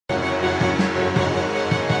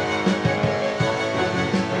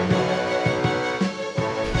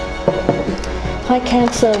Hi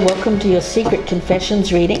Cancer, welcome to your Secret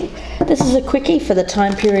Confessions reading. This is a quickie for the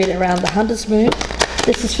time period around the Hunter's Moon.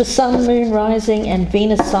 This is for Sun, Moon, Rising and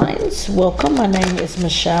Venus signs. Welcome, my name is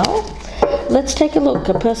Michelle. Let's take a look.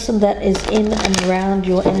 A person that is in and around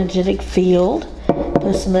your energetic field. A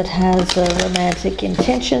person that has romantic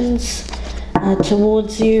intentions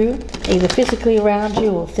towards you, either physically around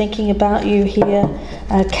you or thinking about you here.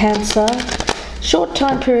 Cancer. Short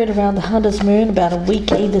time period around the Hunter's Moon, about a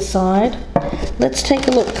week either side. Let's take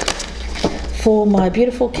a look for my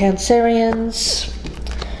beautiful Cancerians.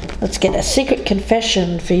 Let's get a secret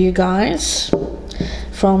confession for you guys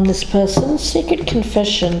from this person. Secret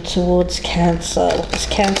confession towards Cancer. What does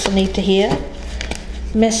Cancer need to hear?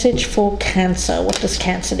 Message for Cancer. What does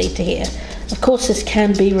Cancer need to hear? Of course, this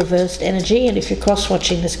can be reversed energy, and if you're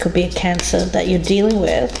cross-watching, this could be a Cancer that you're dealing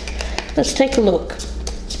with. Let's take a look.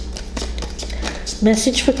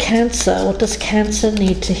 Message for Cancer. What does Cancer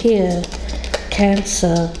need to hear?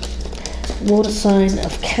 Cancer. Water sign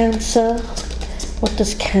of Cancer. What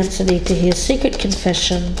does Cancer need to hear? Secret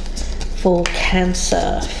confession for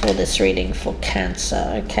Cancer, for this reading for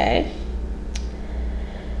Cancer. Okay.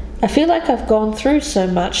 I feel like I've gone through so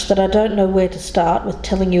much that I don't know where to start with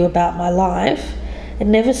telling you about my life. It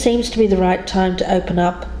never seems to be the right time to open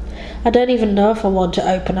up. I don't even know if I want to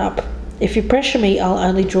open up. If you pressure me, I'll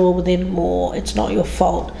only draw within more. It's not your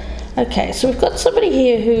fault. Okay, so we've got somebody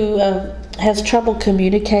here who has trouble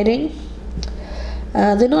communicating.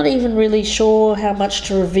 They're not even really sure how much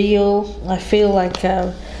to reveal. I feel like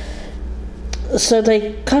so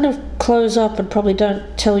they kind of close up and probably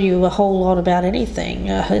don't tell you a whole lot about anything.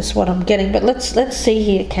 Is what I'm getting. But let's see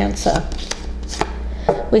here, Cancer.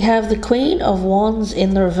 We have the Queen of Wands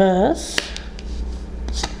in the reverse.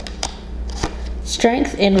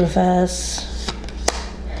 Strength in reverse,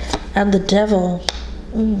 and the Devil.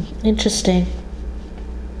 Interesting.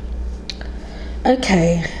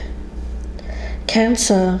 Okay,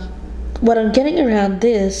 Cancer, what I'm getting around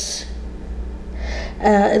this,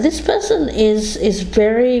 this person is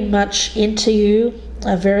very much into you,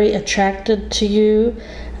 very attracted to you,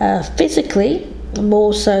 physically,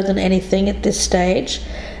 more so than anything at this stage,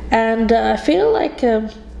 and I feel like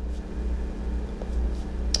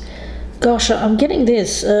gosh, I'm getting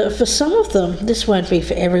this. For some of them, this won't be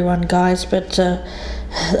for everyone, guys, but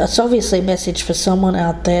it's obviously a message for someone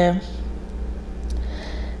out there.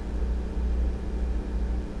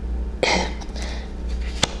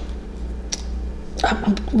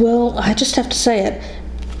 Well, I just have to say it.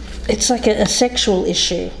 It's like a sexual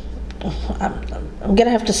issue. I'm going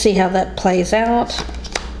to have to see how that plays out.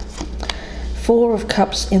 Four of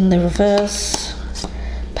Cups in the reverse.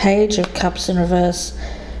 Page of Cups in reverse.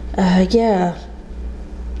 Yeah,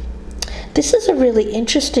 this is a really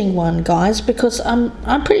interesting one, guys, because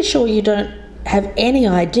I'm pretty sure you don't have any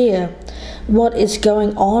idea what is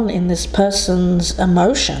going on in this person's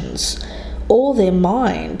emotions or their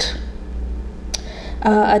mind.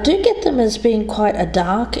 I do get them as being quite a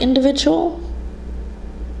dark individual.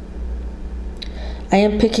 I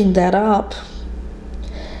am picking that up.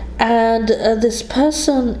 And this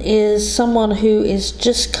person is someone who is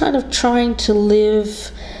just kind of trying to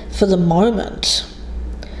live for the moment.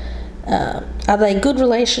 Are they good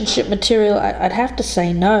relationship material? I'd have to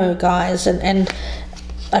say no, guys. And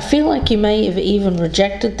I feel like you may have even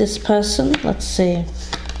rejected this person. Let's see.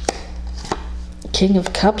 King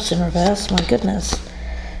of Cups in reverse, my goodness.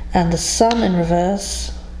 And the Sun in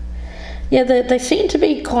reverse. Yeah, they seem to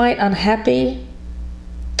be quite unhappy.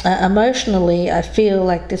 Emotionally, I feel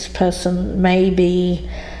like this person may be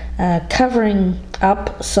covering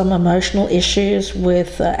up some emotional issues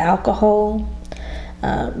with alcohol,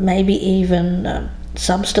 maybe even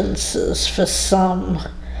substances for some,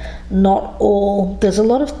 not all. There's a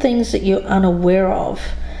lot of things that you're unaware of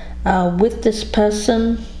with this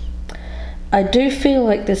person. I do feel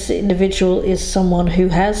like this individual is someone who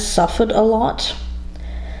has suffered a lot.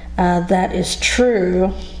 That is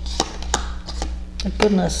true.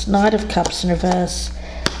 Goodness, Knight of Cups in reverse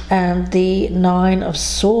and the Nine of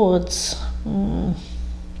Swords.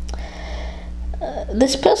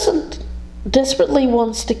 This person desperately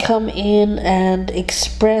wants to come in and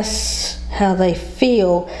express how they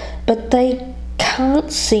feel, but they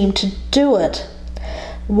can't seem to do it.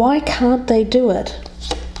 Why can't they do it?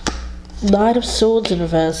 Knight of Swords in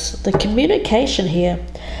reverse. The communication here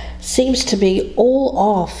seems to be all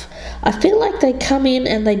off. I feel like they come in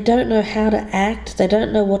and they don't know how to act. They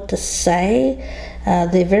don't know what to say.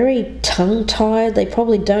 They're very tongue-tied. They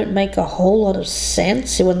probably don't make a whole lot of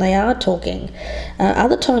sense when they are talking.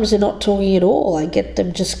 Other times they're not talking at all. I get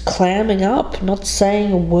them just clamming up, not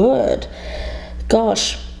saying a word.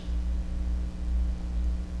 Gosh.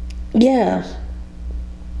 Yeah.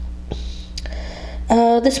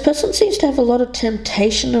 This person seems to have a lot of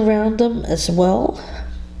temptation around them as well.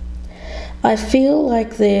 I feel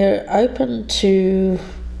like they're open to,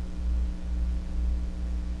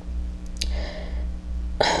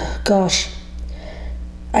 gosh,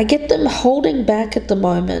 I get them holding back at the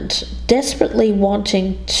moment, desperately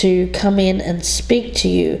wanting to come in and speak to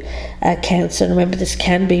you, Cancer. Remember, this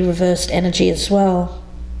can be reversed energy as well.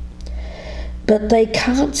 But they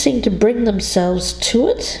can't seem to bring themselves to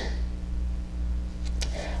it.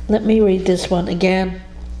 Let me read this one again.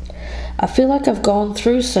 I feel like I've gone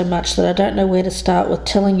through so much that I don't know where to start with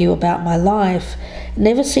telling you about my life. It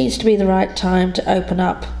never seems to be the right time to open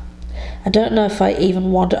up. I don't know if I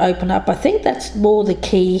even want to open up. I think that's more the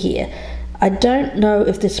key here. I don't know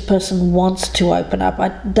if this person wants to open up.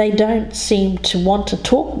 They don't seem to want to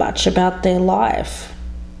talk much about their life.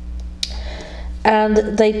 And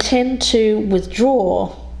they tend to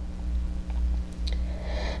withdraw.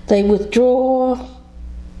 They withdraw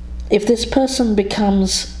if this person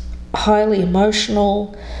becomes highly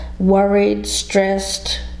emotional, worried,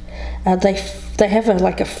 stressed. They have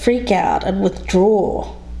like a freak out and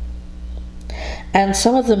withdraw. And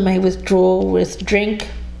some of them may withdraw with drink,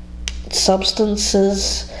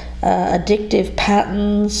 substances, addictive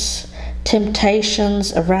patterns,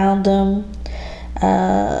 temptations around them.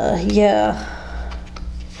 Yeah.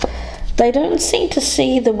 They don't seem to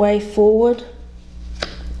see the way forward.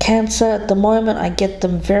 Cancer, at the moment, I get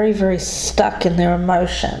them very, very stuck in their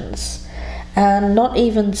emotions and not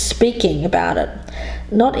even speaking about it.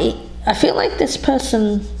 I feel like this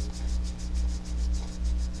person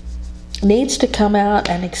needs to come out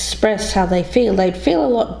and express how they feel. They'd feel a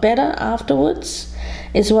lot better afterwards,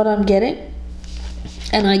 is what I'm getting.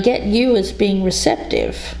 And I get you as being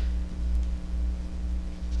receptive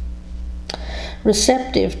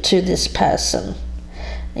to this person,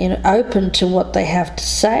 open to what they have to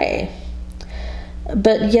say,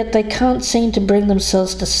 but yet they can't seem to bring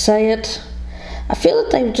themselves to say it. I feel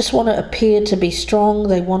that they just want to appear to be strong.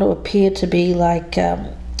 They want to appear to be like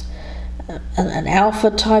an alpha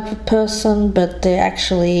type of person, but they're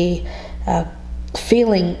actually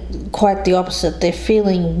feeling quite the opposite. They're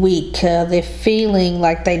feeling weak. They're feeling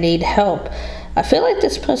like they need help. I feel like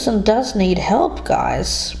this person does need help,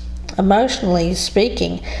 guys. Emotionally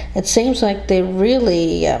speaking, it seems like they're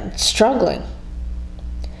really struggling.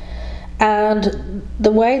 And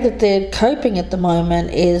the way that they're coping at the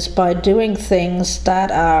moment is by doing things that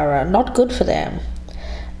are not good for them.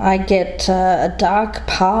 I get a dark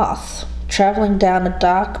path, traveling down a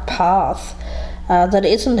dark path that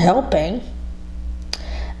isn't helping.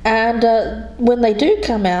 And when they do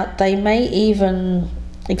come out, they may even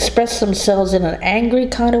express themselves in an angry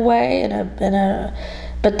kind of way,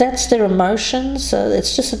 but that's their emotions.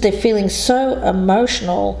 It's just that they're feeling so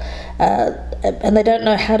emotional, and they don't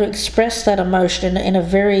know how to express that emotion in a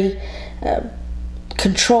very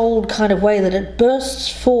controlled kind of way, that it bursts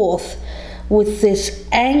forth with this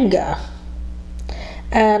anger.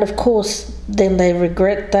 And of course, then they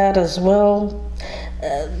regret that as well.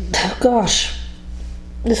 Gosh,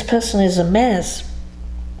 this person is a mess.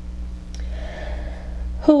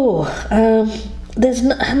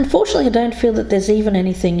 Unfortunately, I don't feel that there's even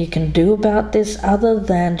anything you can do about this other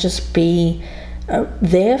than just be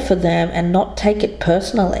there for them and not take it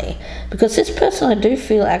personally. Because this person, I do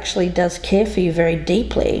feel, actually does care for you very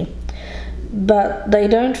deeply, but they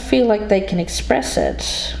don't feel like they can express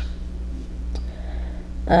it.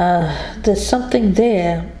 There's something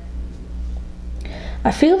there.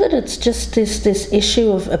 I feel that it's just this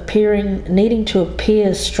issue of needing to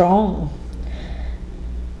appear strong.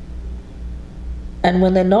 And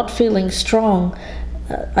when they're not feeling strong,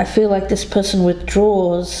 I feel like this person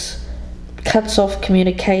withdraws, cuts off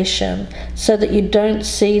communication, so that you don't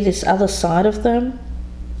see this other side of them.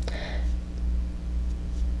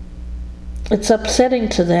 It's upsetting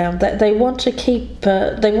to them that they want to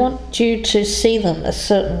they want you to see them a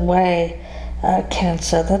certain way,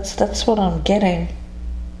 Cancer. That's what I'm getting.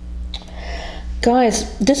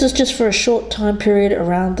 Guys, this is just for a short time period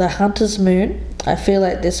around the Hunter's Moon. I feel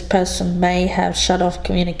like this person may have shut off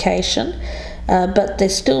communication, but they're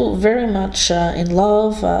still very much in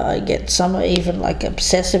love. I get some even like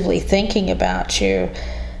obsessively thinking about you,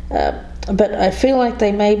 but I feel like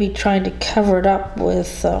they may be trying to cover it up with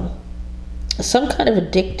some kind of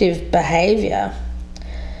addictive behavior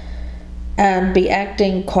and be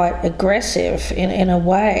acting quite aggressive in a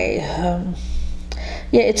way.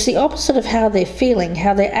 Yeah, it's the opposite of how they're feeling.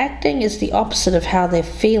 How they're acting is the opposite of how they're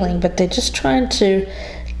feeling, but they're just trying to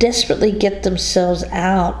desperately get themselves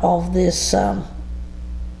out of this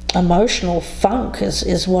emotional funk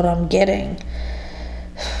is what I'm getting.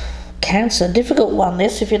 Cancer. Difficult one,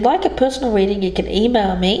 this. If you'd like a personal reading, you can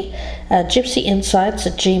email me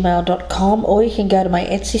gypsyinsights@gmail.com, or you can go to my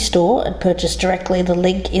Etsy store and purchase directly. The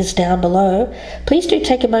link is down below. Please do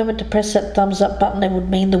take a moment to press that thumbs up button. It would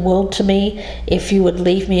mean the world to me if you would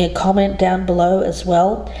leave me a comment down below as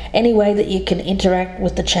well. Any way that you can interact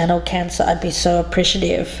with the channel, Cancer, I'd be so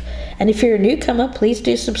appreciative. And if you're a newcomer, please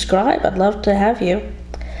do subscribe. I'd love to have you.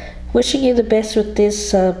 Wishing you the best with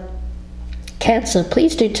this, Cancer.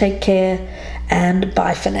 Please do take care, and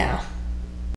bye for now.